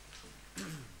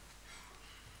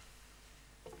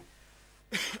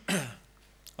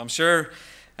I'm sure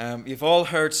you've all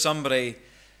heard somebody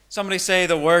say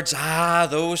the words,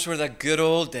 those were the good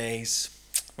old days.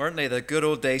 Weren't they the good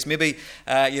old days? Maybe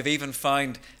you've even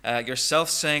found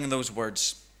yourself saying those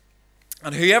words.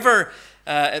 And whoever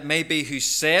it may be who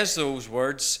says those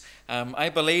words, I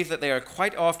believe that they are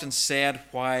quite often said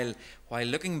while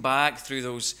looking back through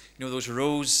those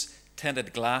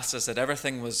rose-tinted glasses, that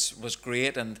everything was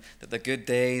great and that the good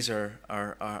days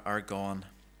are gone.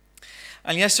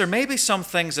 And yes, there may be some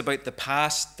things about the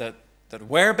past that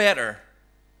were better.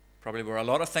 Probably were a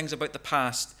lot of things about the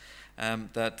past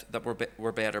that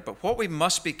were better. But what we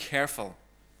must be careful,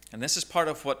 and this is part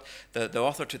of what the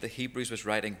author to the Hebrews was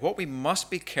writing, what we must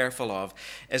be careful of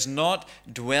is not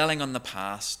dwelling on the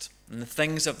past and the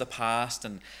things of the past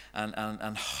and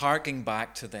harking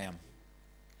back to them.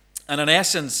 And in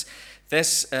essence,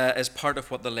 this is part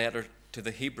of what the letter to the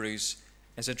Hebrews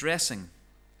is addressing.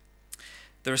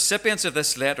 The recipients of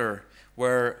this letter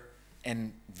were,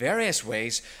 in various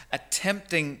ways,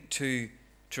 attempting to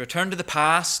return to the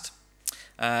past,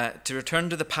 and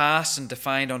to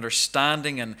find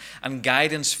understanding and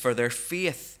guidance for their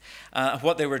faith.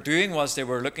 What they were doing was they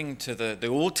were looking to the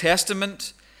Old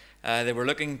Testament, they were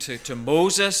looking to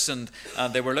Moses, and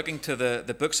they were looking to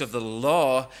the books of the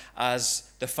law as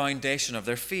the foundation of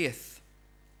their faith.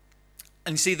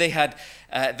 And you see, they had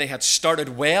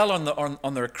started well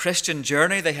on their Christian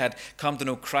journey. They had come to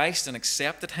know Christ and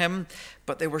accepted Him,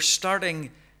 but they were starting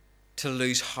to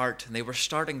lose heart and they were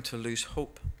starting to lose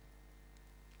hope.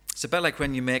 It's a bit like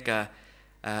when you make a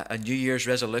New Year's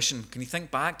resolution. Can you think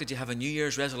back? Did you have a New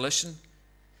Year's resolution?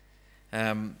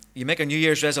 You make a New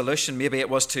Year's resolution. Maybe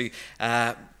it was to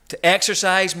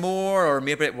exercise more, or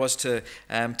maybe it was to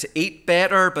eat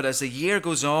better. But as the year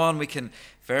goes on, we can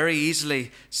very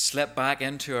easily slip back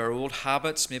into our old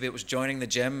habits. Maybe it was joining the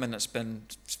gym, and it's been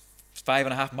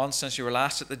 5.5 months since you were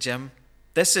last at the gym.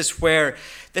 This is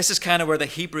kind of where the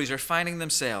Hebrews are finding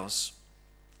themselves.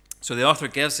 So the author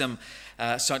gives them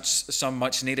some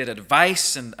much needed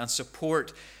advice and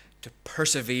support to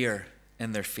persevere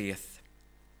in their faith.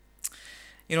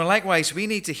 Likewise, we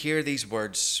need to hear these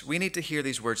words. We need to hear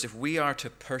these words if we are to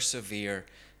persevere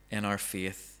in our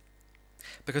faith.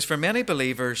 Because for many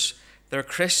believers, their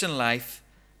Christian life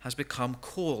has become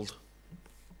cold.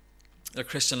 Their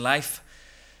Christian life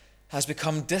has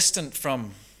become distant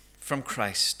from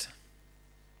Christ.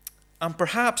 And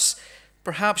perhaps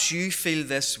you feel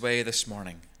this way this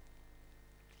morning.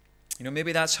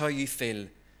 Maybe that's how you feel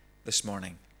this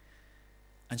morning.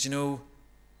 And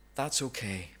that's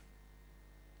okay.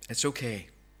 It's okay.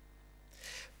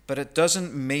 But it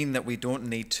doesn't mean that we don't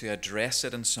need to address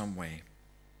it in some way.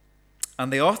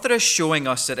 And the author is showing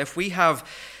us that if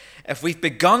we've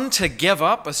begun to give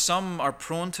up, as some are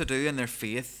prone to do in their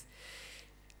faith,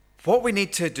 what we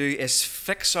need to do is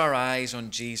fix our eyes on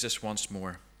Jesus once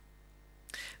more.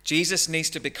 Jesus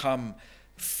needs to become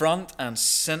front and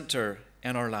center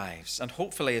in our lives. And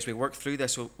hopefully, as we work through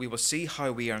this, we will see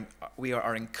how we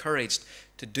are encouraged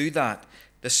to do that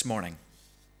this morning.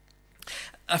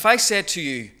 If I said to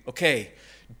you, okay,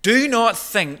 do not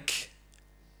think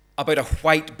about a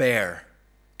white bear.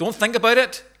 Don't think about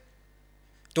it.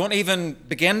 Don't even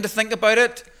begin to think about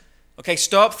it. Okay,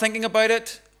 stop thinking about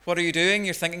it. What are you doing?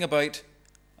 You're thinking about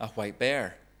a white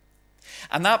bear.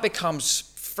 And that becomes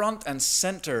front and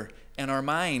center in our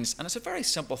minds. And it's a very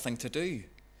simple thing to do.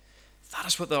 That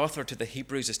is what the author to the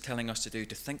Hebrews is telling us to do,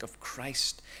 to think of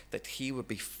Christ, that He would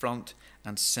be front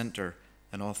and center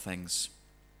in all things.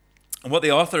 And what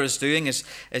the author is doing is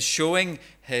showing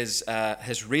his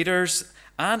readers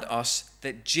and us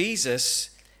that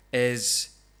Jesus is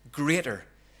greater,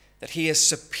 that He is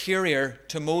superior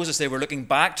to Moses. They were looking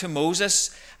back to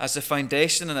Moses as the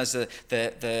foundation and as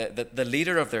the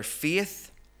leader of their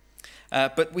faith.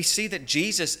 But we see that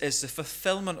Jesus is the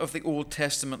fulfillment of the Old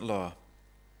Testament law,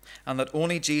 and that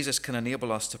only Jesus can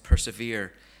enable us to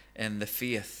persevere in the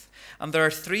faith. And there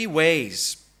are three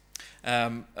ways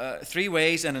in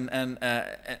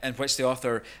which the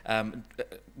author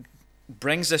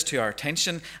brings this to our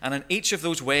attention. And in each of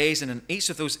those ways and in each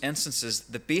of those instances,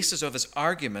 the basis of his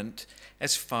argument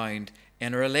is found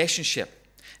in a relationship,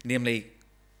 namely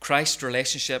Christ's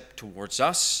relationship towards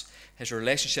us, His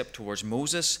relationship towards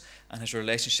Moses, and His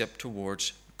relationship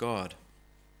towards God.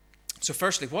 So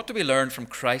firstly, what do we learn from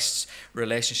Christ's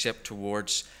relationship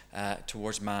towards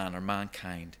man or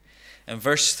mankind? In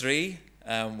verse 3,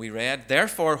 we read,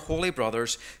 "Therefore, holy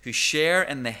brothers who share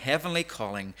in the heavenly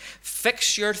calling,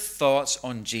 fix your thoughts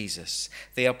on Jesus,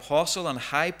 the apostle and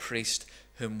high priest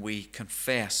whom we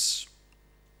confess."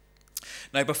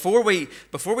 Now, before we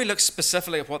look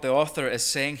specifically at what the author is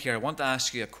saying here, I want to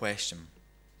ask you a question.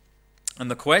 And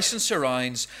the question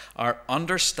surrounds our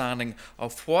understanding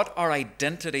of what our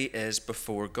identity is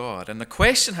before God. And the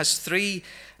question has three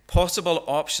possible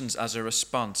options as a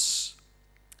response,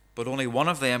 but only one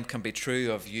of them can be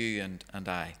true of you and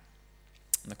I.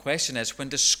 And the question is, when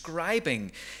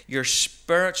describing your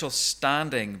spiritual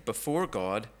standing before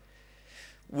God,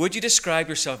 would you describe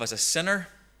yourself as a sinner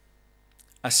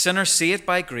saved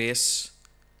by grace,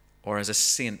 or as a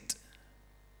saint?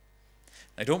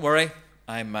 Now, don't worry,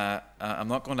 I'm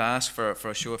not going to ask for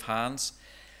a show of hands,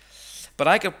 but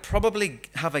I could probably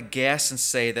have a guess and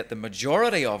say that the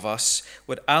majority of us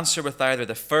would answer with either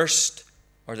the first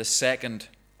or the second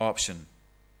option.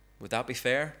 Would that be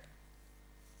fair?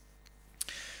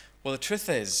 Well, the truth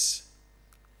is,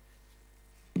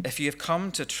 if you have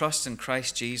come to trust in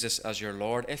Christ Jesus as your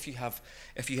Lord, if you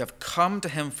have come to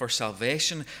him for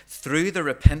salvation through the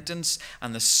repentance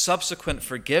and the subsequent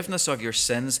forgiveness of your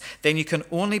sins, then you can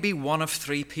only be one of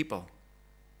three people.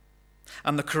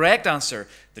 And the correct answer,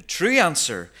 the true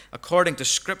answer, according to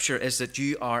Scripture, is that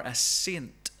you are a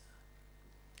saint.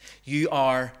 You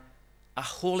are a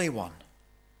holy one.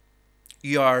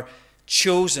 You are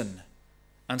chosen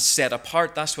and set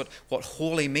apart. That's what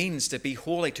holy means, to be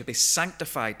holy, to be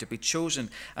sanctified, to be chosen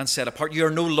and set apart. You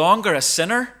are no longer a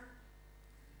sinner,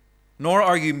 nor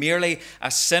are you merely a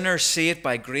sinner saved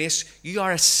by grace. You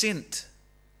are a saint,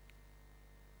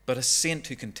 but a saint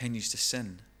who continues to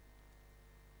sin.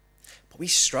 But we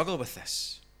struggle with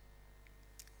this.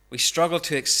 We struggle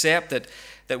to accept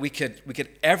that we could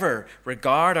ever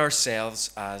regard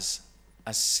ourselves as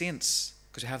saints.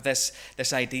 Because we have this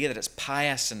idea that it's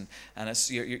pious and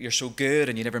you're so good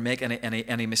and you never make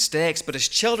any mistakes. But as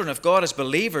children of God, as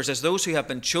believers, as those who have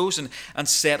been chosen and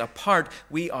set apart,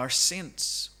 we are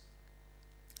saints.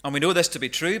 And we know this to be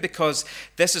true because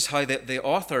this is how the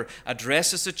author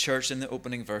addresses the church in the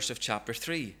opening verse of chapter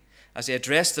 3. As he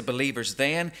addressed the believers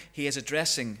then, he is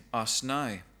addressing us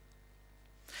now.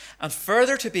 And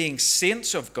further to being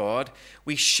saints of God,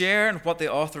 we share in what the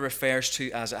author refers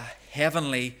to as a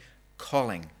heavenly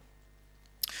calling.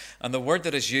 And the word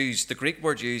that is used, the Greek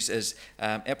word used, is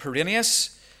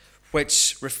epirenios,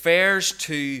 which refers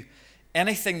to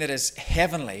anything that is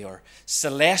heavenly or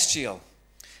celestial.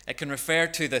 It can refer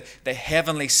to the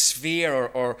heavenly sphere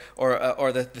or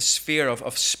the sphere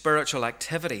of spiritual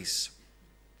activities.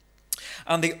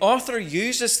 And the author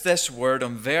uses this word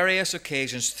on various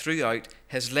occasions throughout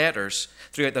his letters.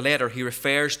 Throughout the letter, he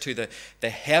refers to the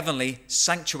heavenly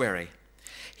sanctuary.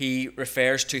 He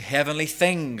refers to heavenly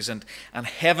things and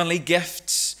heavenly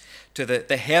gifts, to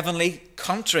the heavenly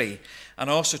country,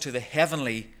 and also to the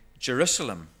heavenly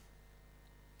Jerusalem.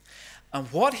 And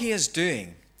what he is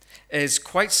doing is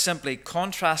quite simply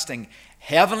contrasting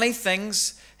heavenly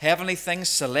things,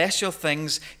 celestial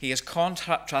things. He is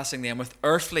contrasting them with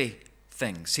earthly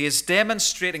things. He is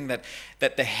demonstrating that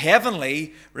the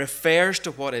heavenly refers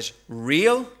to what is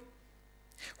real,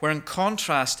 where in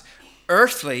contrast,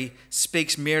 earthly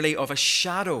speaks merely of a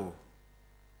shadow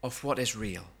of what is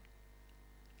real.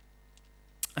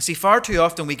 And see, far too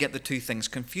often we get the two things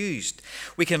confused.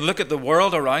 We can look at the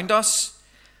world around us,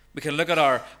 we can look at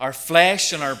our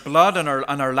flesh and our blood and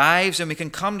our lives, and we can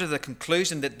come to the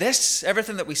conclusion that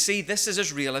everything that we see, this is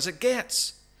as real as it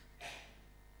gets.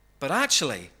 But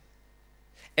actually,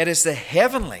 it is the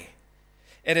heavenly,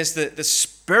 it is the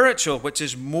spiritual which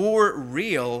is more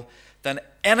real than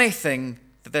anything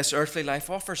that this earthly life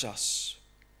offers us.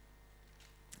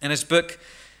 In his book,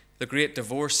 The Great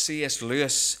Divorce, C.S.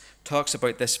 Lewis talks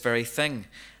about this very thing.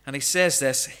 And he says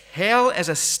this: hell is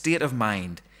a state of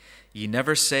mind. Ye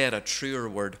never said a truer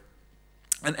word.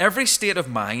 And every state of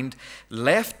mind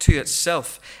left to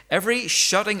itself, every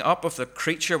shutting up of the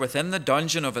creature within the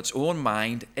dungeon of its own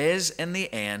mind is, in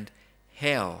the end,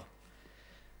 hell.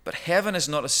 But heaven is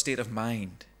not a state of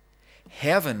mind.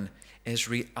 Heaven is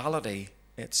reality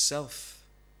itself.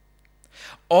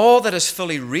 All that is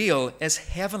fully real is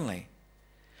heavenly.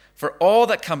 For all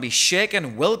that can be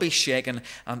shaken will be shaken,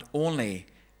 and only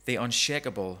the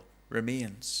unshakable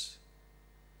remains.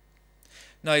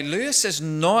 Now, Lewis is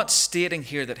not stating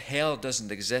here that hell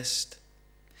doesn't exist.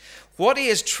 What he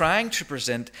is trying to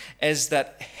present is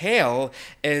that hell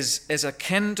is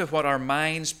akin to what our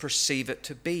minds perceive it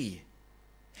to be.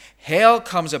 Hell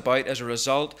comes about as a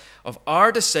result of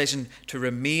our decision to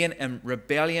remain in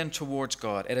rebellion towards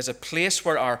God. It is a place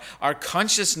where our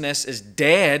consciousness is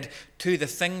dead to the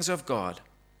things of God.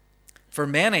 For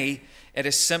many, it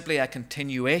is simply a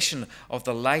continuation of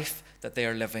the life that they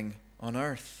are living on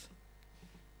earth.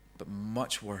 But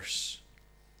much worse.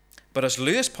 But as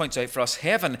Lewis points out for us,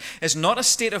 heaven is not a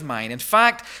state of mind. In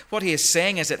fact, what he is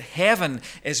saying is that heaven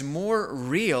is more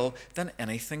real than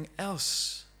anything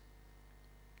else.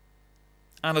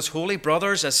 And as holy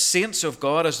brothers, as saints of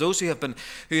God, as those who have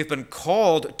been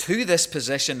called to this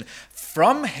position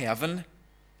from heaven,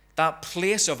 that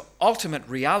place of ultimate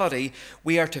reality,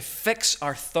 we are to fix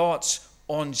our thoughts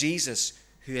on Jesus,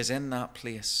 who is in that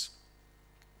place.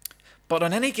 But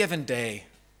on any given day,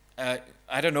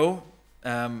 I don't know,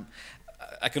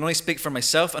 I can only speak for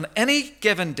myself. On any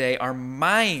given day, our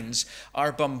minds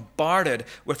are bombarded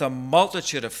with a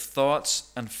multitude of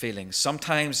thoughts and feelings.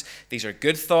 Sometimes these are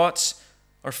good thoughts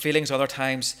or feelings, other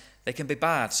times they can be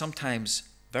bad, sometimes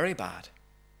very bad.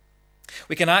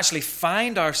 We can actually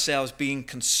find ourselves being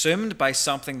consumed by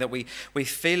something that we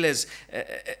feel is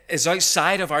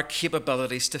outside of our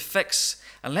capabilities to fix.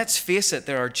 And let's face it,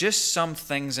 there are just some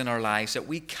things in our lives that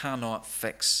we cannot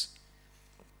fix.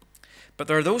 But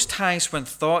there are those times when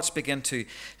thoughts begin to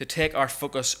take our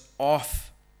focus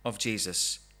off of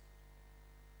Jesus.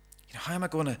 You know, how am I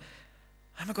going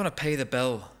to pay the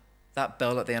bill, that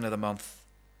bill at the end of the month?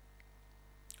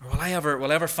 Or will I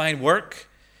ever find work?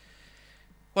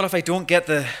 What if I don't get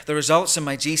the results in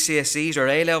my GCSEs or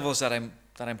A-levels that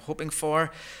I'm hoping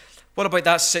for? What about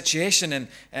that situation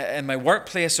in my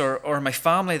workplace or my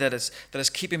family that is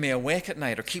keeping me awake at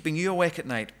night or keeping you awake at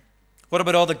night? What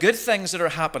about all the good things that are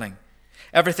happening?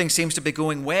 Everything seems to be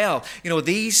going well. You know,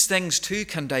 these things too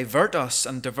can divert us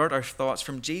and divert our thoughts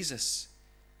from Jesus.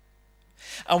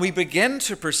 And we begin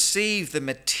to perceive the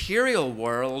material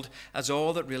world as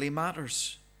all that really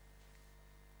matters.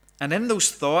 And in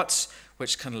those thoughts,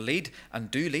 which can lead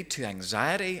and do lead to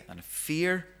anxiety and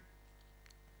fear,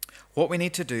 what we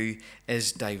need to do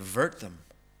is divert them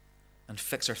and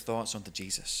fix our thoughts onto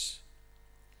Jesus.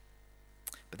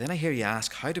 But then I hear you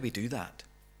ask, how do we do that?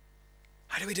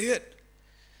 How do we do it?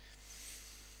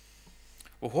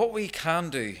 Well, what we can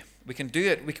do, we can do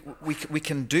it. We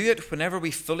can do it whenever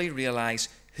we fully realize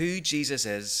who Jesus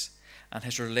is and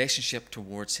his relationship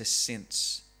towards his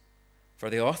saints.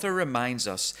 For the author reminds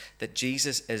us that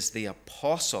Jesus is the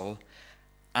apostle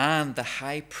and the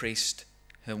high priest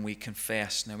whom we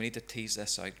confess. Now we need to tease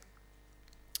this out.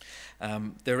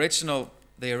 The original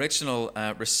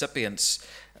recipients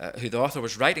who the author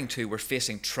was writing to were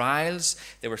facing trials.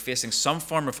 They were facing some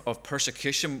form of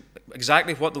persecution.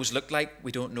 Exactly what those looked like,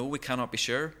 we don't know. We cannot be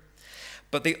sure.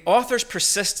 But the author's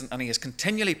persistent, and he is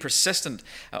continually persistent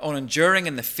on enduring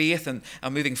in the faith and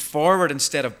moving forward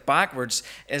instead of backwards,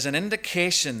 is an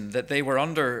indication that they were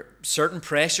under certain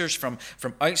pressures from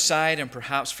outside and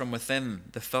perhaps from within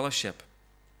the fellowship.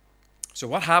 So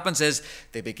what happens is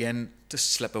they begin to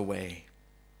slip away.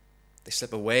 They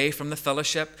slip away from the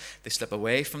fellowship, they slip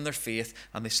away from their faith,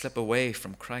 and they slip away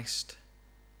from Christ.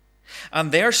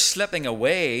 And their slipping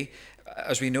away,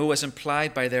 as we know, is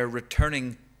implied by their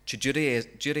returning to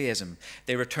Judaism.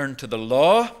 They return to the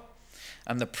law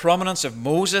and the prominence of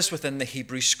Moses within the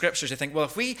Hebrew Scriptures. They think, well,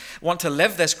 if we want to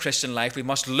live this Christian life, we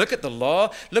must look at the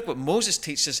law, look what Moses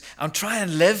teaches, and try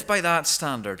and live by that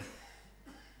standard.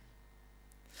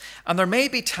 And there may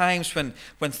be times when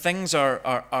things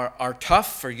are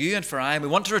tough for you and for I, and we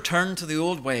want to return to the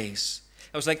old ways.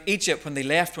 It was like Egypt when they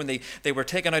left, when they were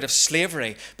taken out of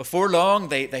slavery. Before long,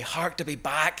 they harked to be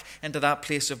back into that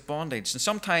place of bondage. And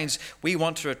sometimes we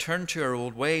want to return to our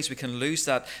old ways. We can lose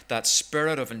that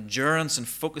spirit of endurance and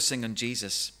focusing on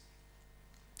Jesus.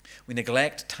 We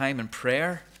neglect time in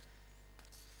prayer.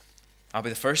 I'll be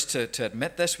the first to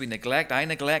admit this. I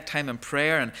neglect time in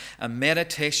prayer and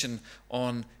meditation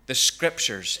on the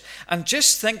Scriptures. And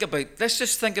let's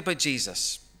just think about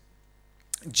Jesus.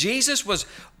 Jesus was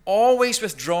always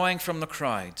withdrawing from the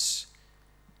crowds.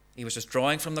 He was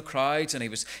withdrawing from the crowds, and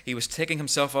he was taking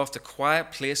himself off to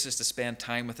quiet places to spend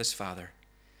time with his Father.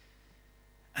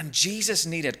 And Jesus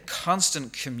needed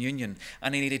constant communion,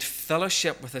 and he needed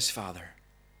fellowship with his Father.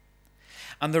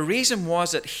 And the reason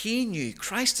was that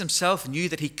Christ himself knew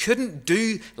that he couldn't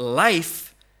do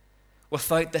life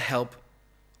without the help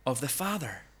of the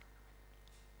Father.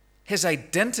 His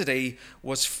identity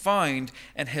was found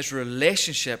in his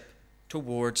relationship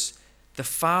towards the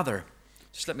Father.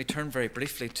 Just let me turn very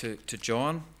briefly to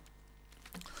John.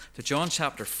 To John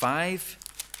chapter 5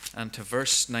 and to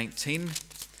verse 19.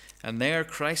 And there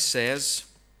Christ says,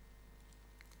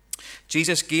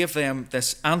 Jesus gave them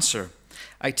this answer.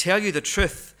 I tell you the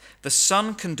truth, the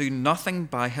Son can do nothing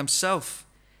by himself.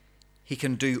 He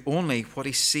can do only what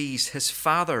he sees his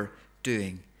Father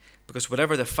doing, because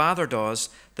whatever the Father does,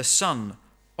 the Son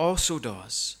also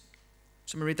does.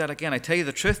 So let me read that again. I tell you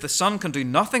the truth, the Son can do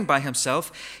nothing by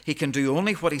himself. He can do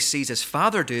only what he sees his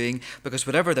Father doing, because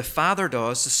whatever the Father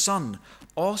does, the Son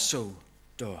also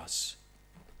does.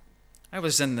 I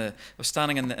was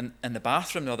standing in the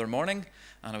bathroom the other morning,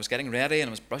 and I was getting ready, and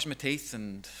I was brushing my teeth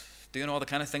and doing all the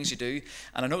kind of things you do.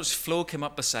 And I noticed Flo came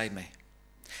up beside me.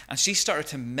 And she started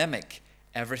to mimic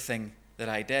everything that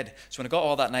I did. So when I got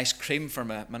all that nice cream for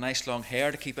my nice long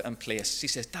hair to keep it in place, she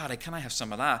says, Daddy, can I have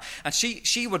some of that? And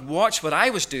she would watch what I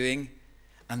was doing,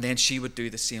 and then she would do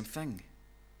the same thing.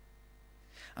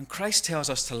 And Christ tells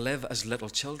us to live as little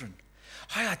children.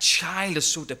 How a child is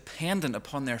so dependent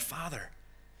upon their father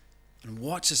and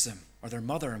watches them, or their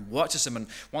mother, and watches them and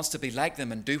wants to be like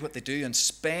them and do what they do and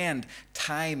spend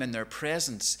time in their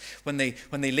presence. When they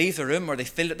leave the room or they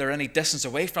feel that they're any distance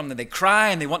away from them, they cry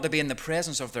and they want to be in the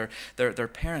presence of their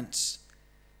parents.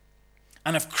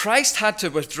 And if Christ had to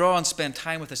withdraw and spend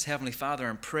time with his Heavenly Father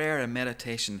in prayer and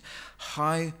meditation,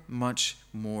 how much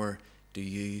more do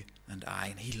you and I?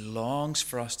 And he longs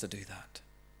for us to do that.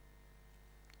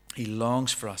 He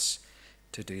longs for us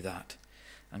to do that.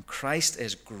 And Christ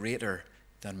is greater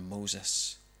than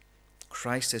Moses.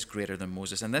 Christ is greater than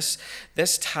Moses. And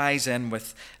this ties in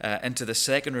with into the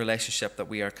second relationship that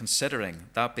we are considering,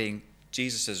 that being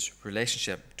Jesus'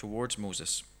 relationship towards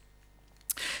Moses.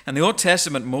 In the Old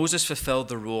Testament, Moses fulfilled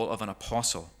the role of an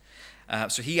apostle.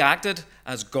 So he acted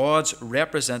as God's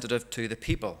representative to the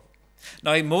people.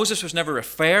 Now, Moses was never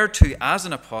referred to as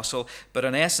an apostle, but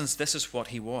in essence, this is what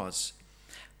he was.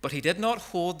 But he did not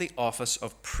hold the office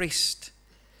of priest.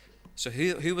 So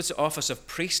who was the office of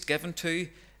priest given to?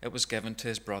 It was given to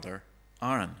his brother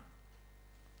Aaron.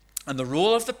 And the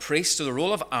role of the priest, so the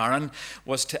role of Aaron,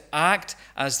 was to act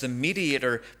as the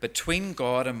mediator between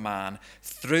God and man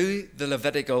through the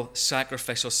Levitical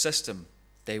sacrificial system.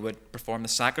 They would perform the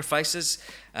sacrifices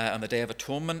on the Day of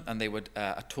Atonement, and they would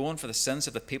atone for the sins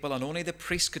of the people, and only the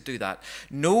priest could do that.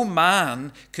 No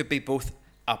man could be both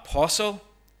apostle,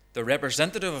 the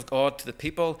representative of God to the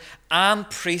people, and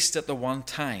priest at the one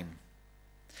time.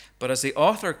 But as the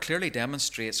author clearly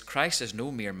demonstrates, Christ is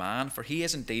no mere man, for he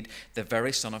is indeed the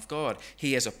very Son of God.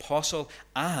 He is apostle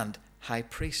and high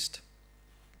priest.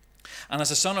 And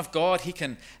as a Son of God, he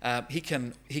can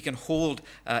hold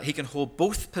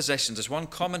both positions. As one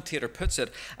commentator puts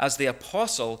it, as the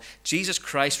apostle, Jesus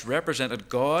Christ represented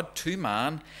God to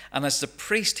man, and as the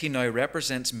priest, he now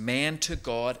represents men to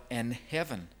God in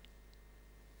heaven.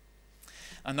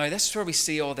 And now this is where we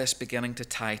see all this beginning to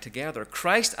tie together.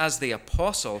 Christ as the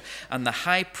apostle and the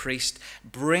high priest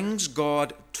brings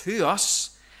God to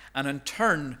us, and in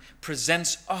turn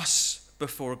presents us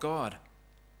before God.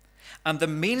 And the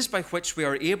means by which we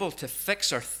are able to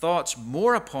fix our thoughts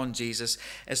more upon Jesus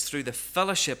is through the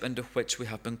fellowship into which we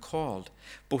have been called.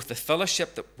 Both the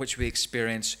fellowship which we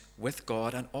experience with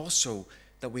God, and also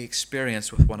that we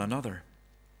experience with one another.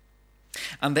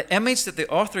 And the image that the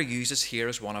author uses here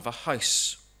is one of a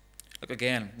house. Look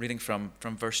again, reading from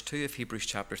verse 2 of Hebrews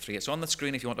chapter 3. It's on the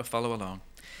screen if you want to follow along.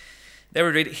 There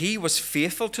we read, He was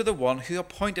faithful to the one who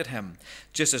appointed him,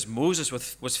 just as Moses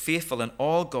was faithful in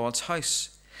all God's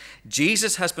house.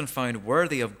 Jesus has been found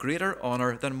worthy of greater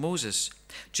honor than Moses,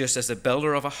 just as the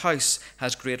builder of a house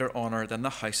has greater honor than the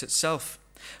house itself.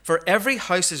 For every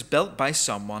house is built by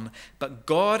someone, but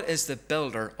God is the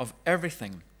builder of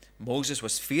everything. Moses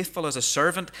was faithful as a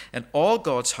servant in all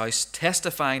God's house,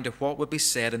 testifying to what would be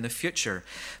said in the future.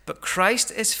 But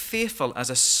Christ is faithful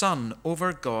as a son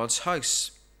over God's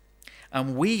house.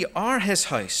 And we are his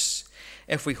house,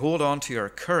 if we hold on to our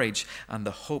courage and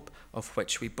the hope of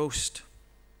which we boast.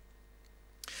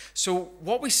 So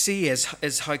what we see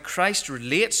is how Christ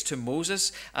relates to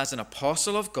Moses as an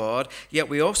apostle of God, yet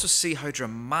we also see how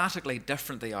dramatically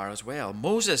different they are as well.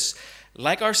 Moses,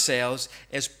 like ourselves,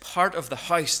 is part of the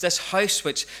house, this house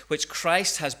which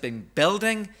Christ has been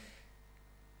building,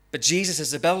 but Jesus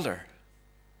is the builder.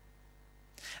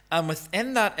 And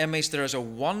within that image, there is a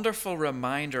wonderful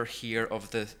reminder here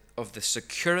of the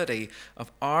security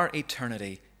of our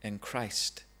eternity in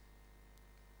Christ.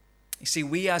 You see,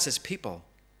 we as his people,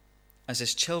 as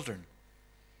his children,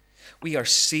 we are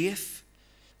safe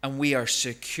and we are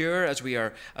secure as we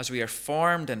are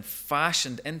formed and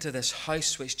fashioned into this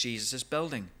house which Jesus is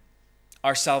building.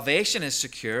 Our salvation is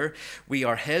secure. We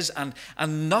are his, and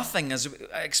nothing, as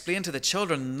I explained to the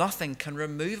children, nothing can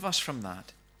remove us from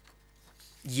that.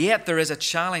 Yet there is a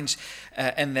challenge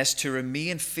in this to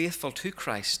remain faithful to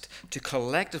Christ, to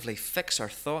collectively fix our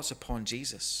thoughts upon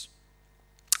Jesus.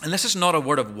 And this is not a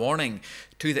word of warning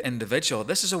to the individual.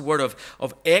 This is a word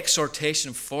of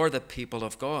exhortation for the people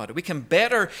of God. We can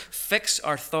better fix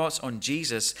our thoughts on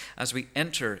Jesus as we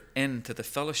enter into the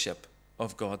fellowship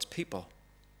of God's people.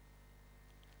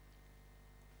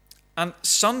 And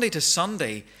Sunday to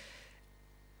Sunday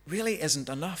really isn't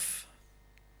enough.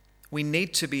 We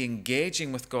need to be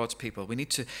engaging with God's people. We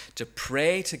need to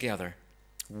pray together,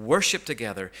 worship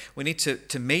together. We need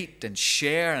to meet and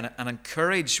share and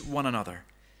encourage one another.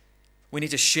 We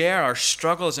need to share our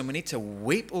struggles and we need to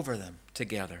weep over them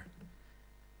together.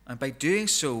 And by doing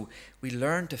so, we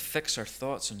learn to fix our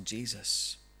thoughts on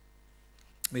Jesus.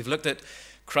 We've looked at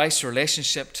Christ's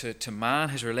relationship to man,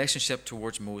 his relationship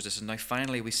towards Moses, and now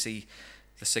finally we see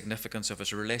the significance of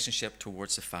his relationship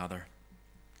towards the Father.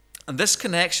 And this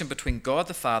connection between God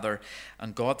the Father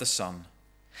and God the Son,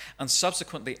 and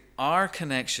subsequently our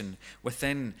connection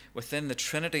within the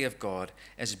Trinity of God,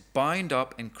 is bound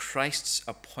up in Christ's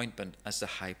appointment as the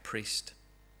high priest.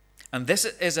 And this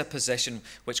is a position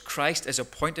which Christ is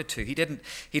appointed to. He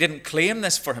didn't claim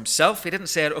this for himself. He didn't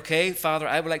say, okay, Father,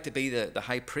 I would like to be the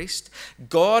high priest.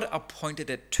 God appointed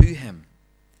it to him.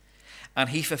 And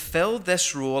he fulfilled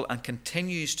this role and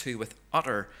continues to with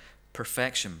utter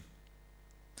perfection.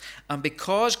 And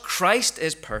because Christ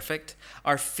is perfect,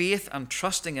 our faith and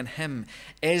trusting in him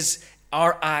is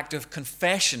our act of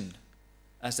confession,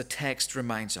 as the text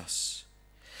reminds us.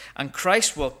 And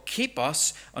Christ will keep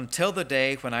us until the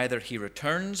day when either he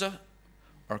returns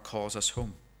or calls us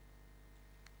home.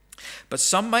 But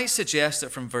some might suggest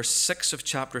that from verse 6 of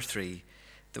chapter 3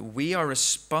 that we are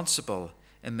responsible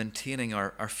in maintaining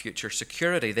our future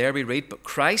security. There we read, but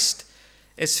Christ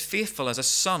is faithful as a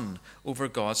son over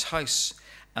God's house,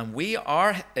 and we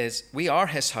are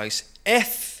his house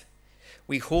if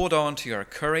we hold on to our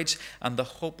courage and the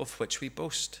hope of which we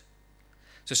boast.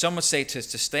 So some would say to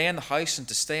stay in the house and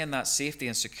to stay in that safety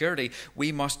and security,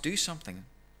 we must do something.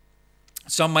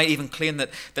 Some might even claim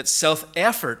that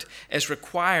self-effort is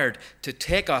required to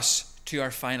take us to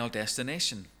our final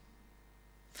destination.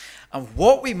 And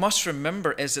what we must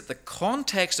remember is that the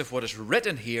context of what is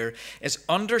written here is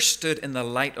understood in the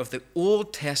light of the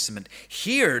Old Testament.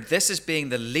 Here, this is being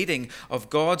the leading of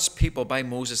God's people by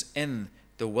Moses in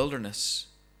the wilderness.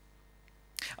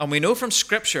 And we know from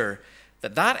Scripture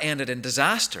that ended in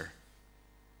disaster.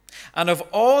 And of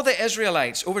all the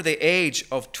Israelites over the age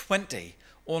of 20,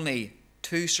 only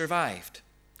 2 survived,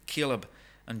 Caleb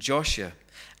and Joshua,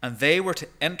 and they were to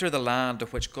enter the land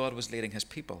of which God was leading his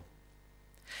people.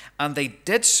 And they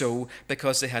did so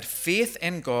because they had faith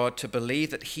in God to believe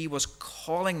that he was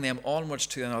calling them onwards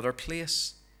to another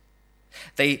place.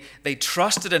 They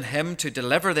trusted in him to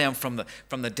deliver them from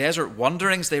the desert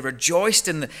wanderings. They rejoiced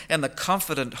in the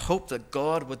confident hope that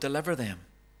God would deliver them.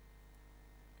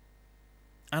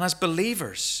 And as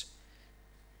believers,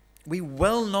 we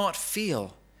will not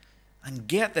fail. And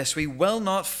get this, we will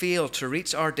not fail to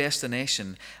reach our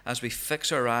destination as we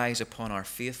fix our eyes upon our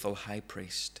faithful high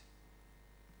priest.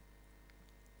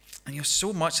 And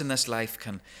so much in this life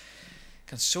can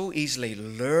so easily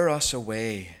lure us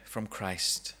away from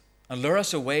Christ and lure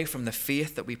us away from the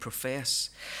faith that we profess.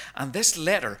 And this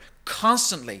letter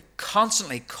constantly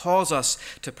calls us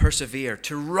to persevere,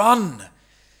 to run.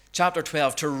 Chapter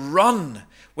 12, to run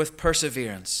with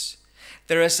perseverance.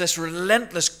 There is this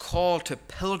relentless call to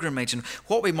pilgrimage. And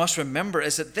what we must remember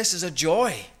is that this is a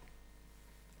joy.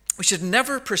 We should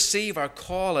never perceive our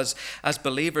call as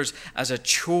believers as a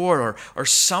chore or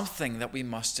something that we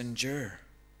must endure.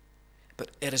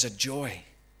 But it is a joy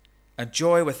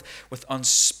with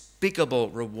unspeakable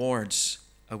rewards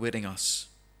awaiting us.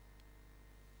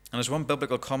 And as one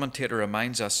biblical commentator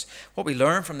reminds us, what we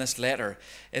learn from this letter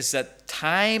is that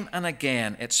time and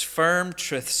again its firm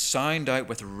truths sound out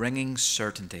with ringing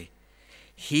certainty.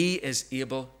 He is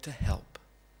able to help.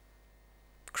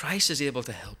 Christ is able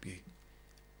to help you.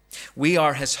 We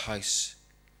are his house.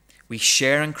 We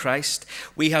share in Christ.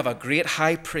 We have a great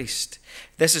high priest.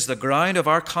 This is the ground of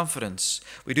our confidence.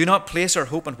 We do not place our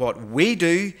hope in what we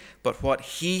do, but what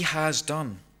he has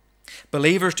done.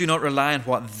 Believers do not rely on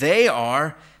what they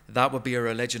are. That would be a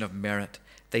religion of merit.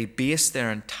 They base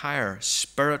their entire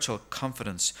spiritual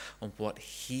confidence on what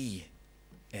he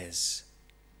is.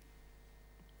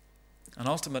 And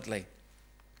ultimately,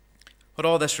 what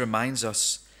all this reminds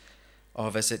us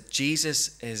of is that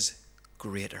Jesus is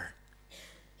greater.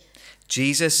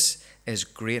 Jesus is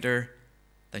greater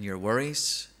than your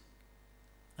worries,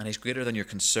 and he's greater than your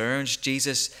concerns.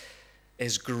 Jesus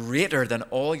is greater than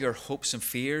all your hopes and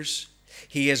fears.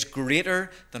 He is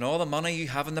greater than all the money you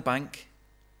have in the bank.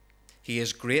 He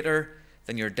is greater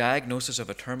than your diagnosis of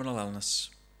a terminal illness.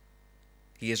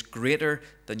 He is greater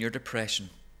than your depression.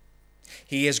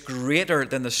 He is greater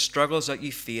than the struggles that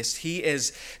you face. He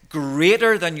is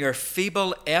greater than your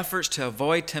feeble efforts to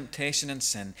avoid temptation and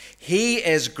sin. He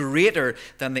is greater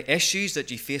than the issues that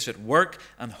you face at work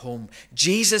and home.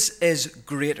 Jesus is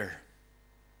greater.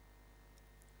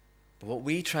 But what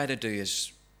we try to do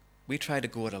is we try to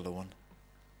go it alone.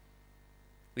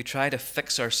 We try to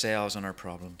fix ourselves on our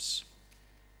problems.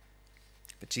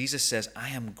 But Jesus says, I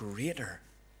am greater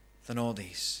than all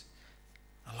these.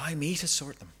 Allow me to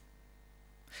sort them.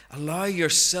 Allow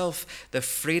yourself the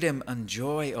freedom and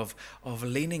joy of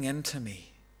leaning into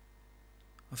me,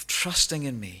 of trusting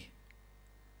in me.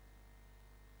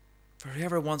 For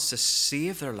whoever wants to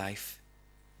save their life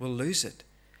will lose it.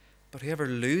 But whoever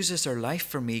loses their life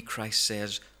for me, Christ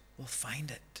says, will find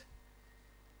it.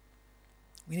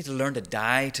 We need to learn to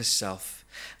die to self.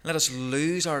 Let us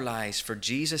lose our lives for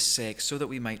Jesus' sake so that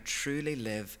we might truly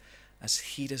live as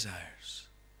he desires.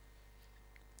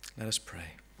 Let us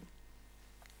pray.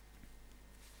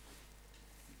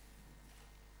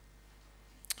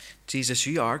 Jesus,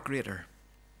 you are greater.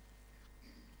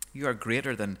 You are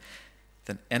greater than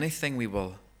anything we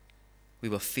will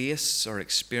face or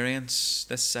experience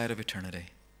this side of eternity.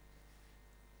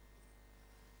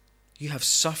 You have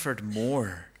suffered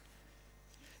more.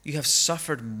 You have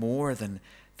suffered more than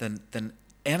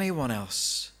anyone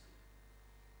else.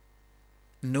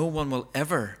 No one will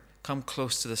ever come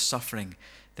close to the suffering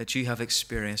that you have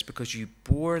experienced because you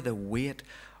bore the weight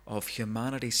of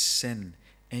humanity's sin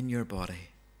in your body.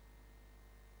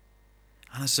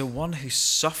 And as the one who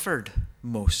suffered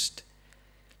most,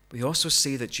 we also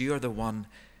see that you are the one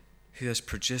who has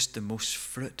produced the most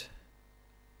fruit.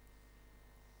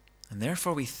 And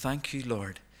therefore we thank you,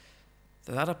 Lord,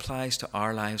 that applies to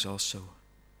our lives also.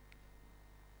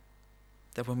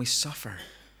 That when we suffer,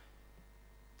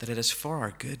 that it is for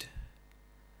our good,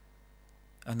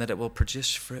 and that it will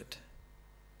produce fruit,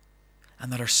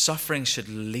 and that our suffering should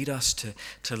lead us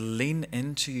to lean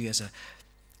into you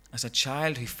as a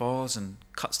child who falls and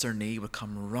cuts their knee would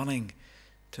come running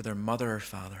to their mother or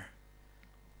father.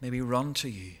 May we run to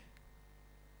you.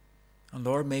 And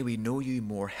Lord, may we know you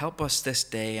more. Help us this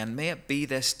day, and may it be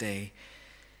this day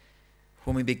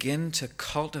when we begin to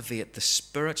cultivate the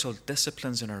spiritual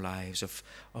disciplines in our lives of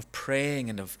praying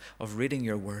and of reading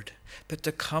your word. But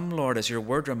to come, Lord, as your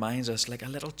word reminds us, like a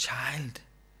little child.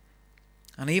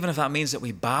 And even if that means that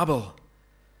we babble,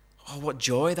 oh, what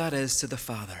joy that is to the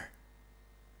Father,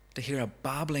 to hear a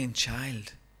babbling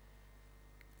child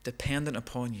dependent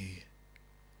upon you.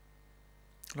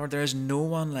 Lord, there is no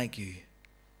one like you.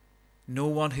 No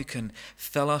one who can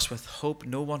fill us with hope.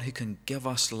 No one who can give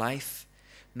us life.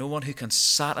 No one who can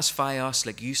satisfy us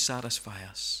like you satisfy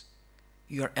us.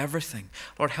 You are everything.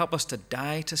 Lord, help us to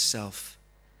die to self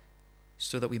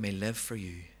so that we may live for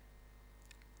you.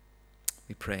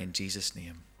 We pray in Jesus'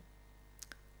 name.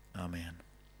 Amen.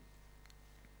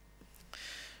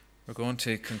 We're going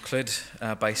to conclude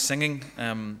by singing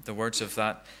the words of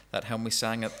that hymn we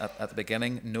sang at the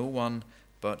beginning. No one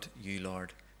but you,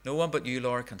 Lord. No one but you,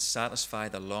 Lord, can satisfy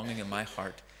the longing in my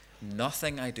heart.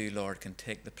 Nothing I do, Lord, can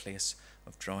take the place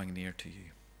of drawing near to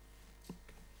you.